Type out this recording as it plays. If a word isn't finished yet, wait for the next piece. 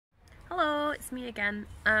it's me again,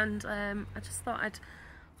 and I just thought I'd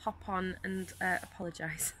hop on and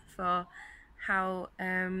apologise for how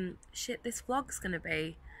shit this vlog's gonna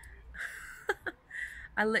be.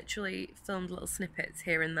 I literally filmed little snippets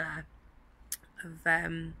here and there of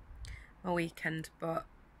my weekend, but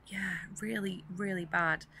yeah, really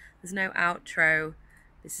bad. There's no outro.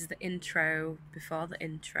 This is the intro before the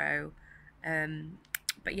intro.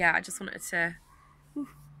 But yeah, I just wanted to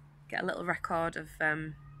get a little record of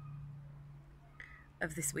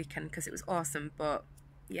this weekend because it was awesome. But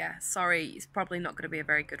yeah, sorry, it's probably not going to be a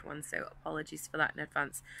very good one, so apologies for that in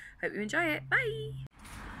advance. Hope you enjoy it. Bye!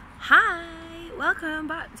 Hi! Welcome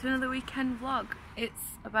back to another weekend vlog.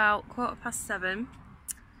 It's about 7:15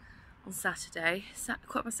 on Saturday.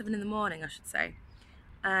 7:15 in the morning, I should say.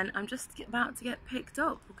 And I'm just about to get picked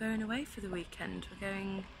up. We're going away for the weekend. We're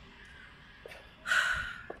going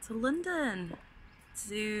to London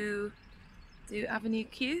to do Avenue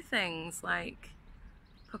Q things like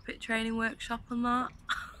puppet training workshop and that.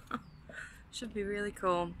 Should be really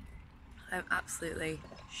cool. I'm absolutely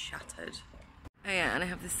shattered. Oh yeah, and I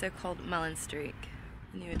have this so-called melon streak,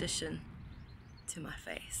 a new addition to my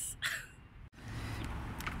face.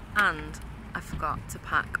 And I forgot to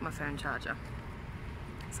pack my phone charger,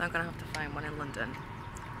 so I'm gonna have to find one in London.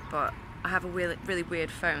 But I have a really weird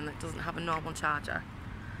phone that doesn't have a normal charger,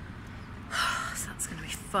 so that's gonna be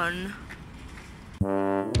fun.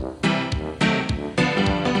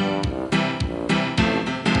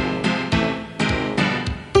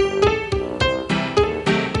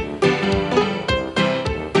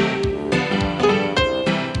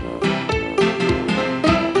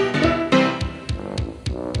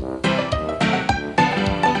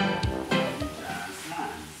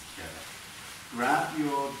 Grab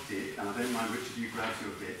your dip, and I don't mind which of you grabs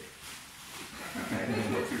your dip. Okay,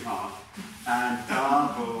 not too hard. And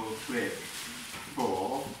double click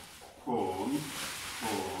for horn,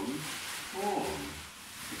 horn, horn.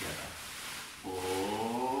 Together.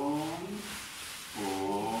 Horn,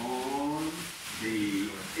 horn. The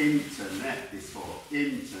internet is for,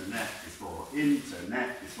 internet is for,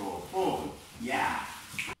 internet is for horn. Yeah.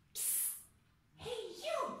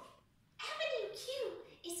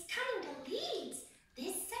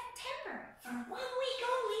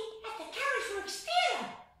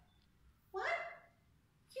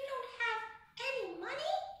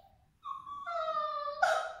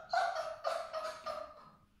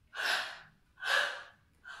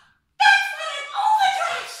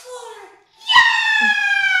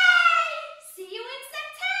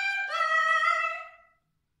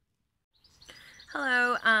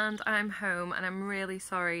 Hello, and I'm home, and I'm really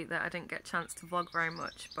sorry that I didn't get a chance to vlog very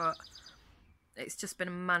much, but it's just been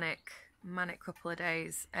a manic couple of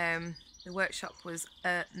days. The workshop was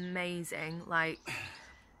amazing. Like,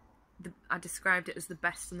 I described it as the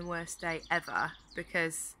best and the worst day ever,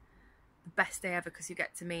 because the best day ever because you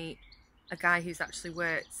get to meet a guy who's actually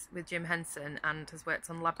worked with Jim Henson and has worked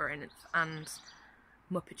on Labyrinth and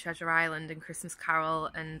Muppet Treasure Island and Christmas Carol,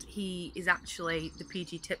 and he is actually the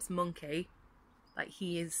PG Tips monkey. Like,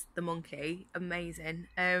 he is the monkey. Amazing.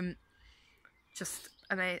 Just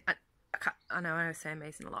amazing. I know I say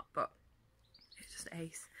amazing a lot, but it's just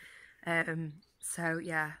ace. So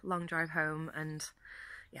yeah, long drive home, and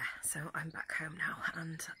yeah, so I'm back home now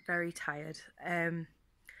and very tired.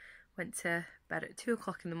 Went to bed at 2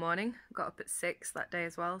 o'clock in the morning, got up at 6 that day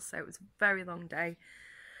as well, so it was a very long day.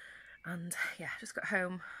 And yeah, just got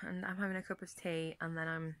home and I'm having a cup of tea, and then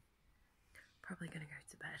I'm probably gonna go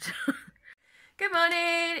to bed. Good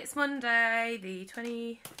morning, it's Monday the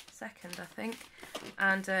 22nd, I think,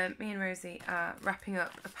 and me and Rosie are wrapping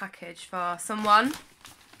up a package for someone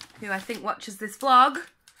who I think watches this vlog,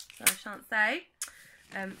 so I shan't say.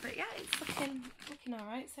 But yeah, it's looking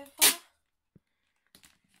alright so far.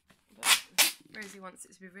 But Rosie wants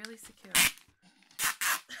it to be really secure.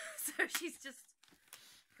 So she's just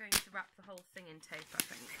going to wrap the whole thing in tape, I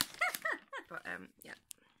think. But yeah.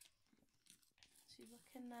 She's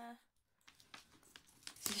looking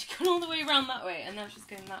she's gone all the way around that way, and now she's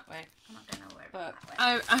going that way. I'm not going nowhere. But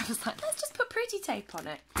that way. I was like, let's just put pretty tape on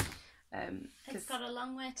it. It's got a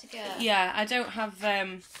long way to go. Yeah, I don't have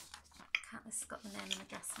This has got the name and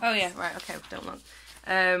address on oh yeah, right, okay, don't long.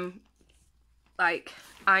 Like,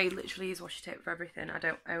 I literally use washi tape for everything. I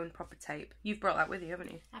don't own proper tape. You've brought that with you,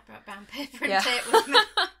 haven't you? I brought brown paper and tape with me.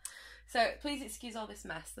 So please excuse all this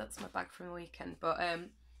mess. That's my bag from the weekend. But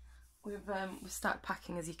we've started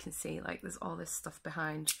packing, as you can see. Like, there's all this stuff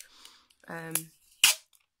behind.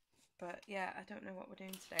 But yeah, I don't know what we're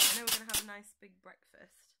doing today. I know we're gonna have a nice big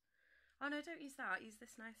breakfast. Oh no, don't use that. Use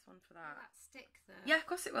this nice one for that. Will that stick, though? Yeah, Yeah, of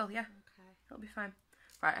course it will, yeah. Okay. It'll be fine.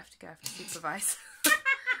 Right, I have to go. I have to supervise.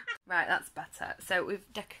 Right, that's better. So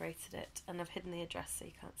we've decorated it and I've hidden the address so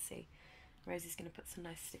you can't see. Rosie's going to put some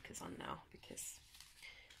nice stickers on now because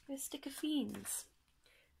we're sticker fiends.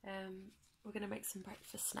 We're going to make some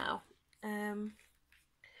breakfast now.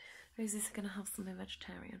 Rosie's going to have something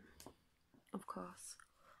vegetarian, of course.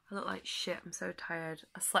 I look like shit, I'm so tired.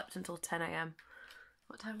 I slept until 10 AM.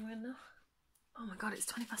 What time are we in now? Oh my god, it's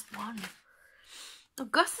 1:20. Oh,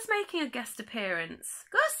 Gus is making a guest appearance.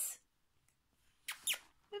 Gus!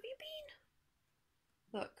 Where have you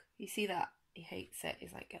been? Look, you see that? He hates it.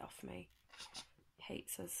 He's like, get off me. He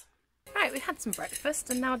hates us. Right, we had some breakfast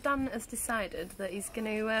and now Dan has decided that he's going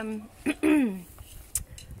to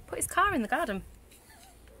put his car in the garden.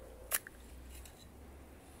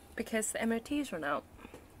 Because the MOT's run out.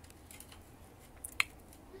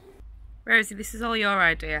 Rosie, this is all your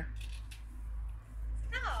idea.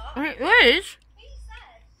 No. It is? He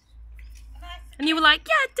said. And you were like,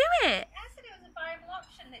 yeah, do it. I said it was a viable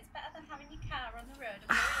option. It's better than having your car on the road and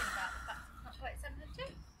worrying about the fact it's not what it's meant to do.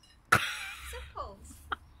 Simple.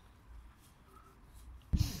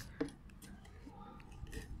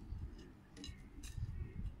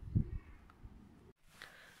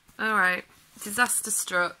 Alright, disaster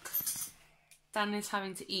struck. Dan is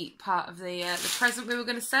having to eat part of the present we were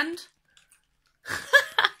going to send.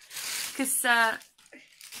 Because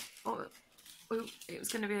it was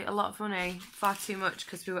going to be a lot of money, far too much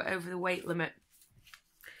because we were over the weight limit.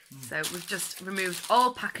 So we've just removed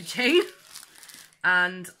all packaging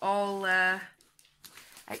and all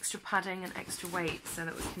extra padding and extra weight so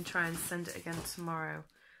that we can try and send it again tomorrow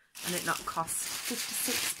and it not cost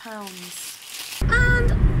 £56.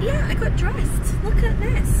 And yeah, I got dressed. Look at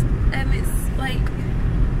this. It's like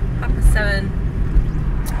 7:30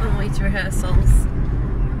 on the way to rehearsals.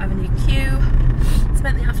 I have a new cue.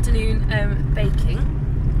 Spent the afternoon baking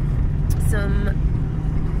some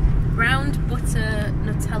round butter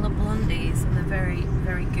Nutella blondies and they're very,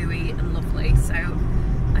 very gooey and lovely. So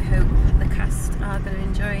I hope the cast are going to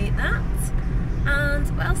enjoy that. And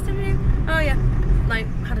what else did we do? Oh yeah, like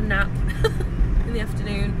had a nap in the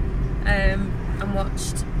afternoon and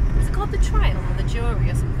watched, is it called The Trial or The Jury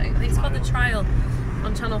or something? I think it's called The Trial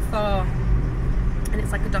on Channel 4 and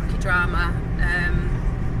it's like a docudrama,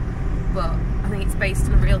 but I think it's based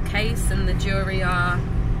on a real case and the jury are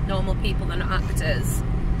normal people, they're not actors,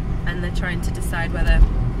 and they're trying to decide whether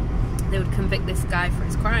they would convict this guy for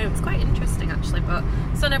his crime. It's quite interesting actually, but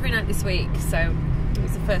it's on every night this week, so it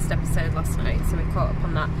was the first episode last night, so we caught up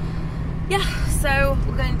on that. Yeah, so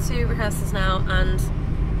we're going to rehearsals now and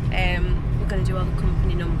we're going to do all the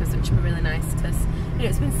company numbers, which will be really nice because, you know,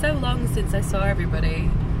 it's been so long since I saw everybody.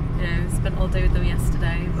 You know, spent all day with them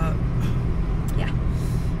yesterday, but yeah.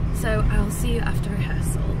 So I'll see you after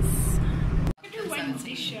rehearsals. Do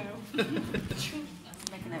Wednesday show.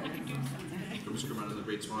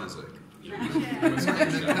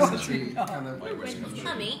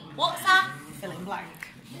 Mummy, what's that? Fill in blank.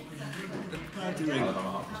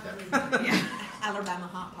 Yeah, Alabama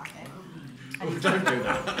Heart Packet. Oh, don't do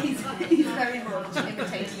that. He's very much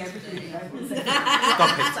imitating everything he knows.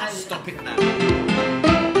 Stop it now.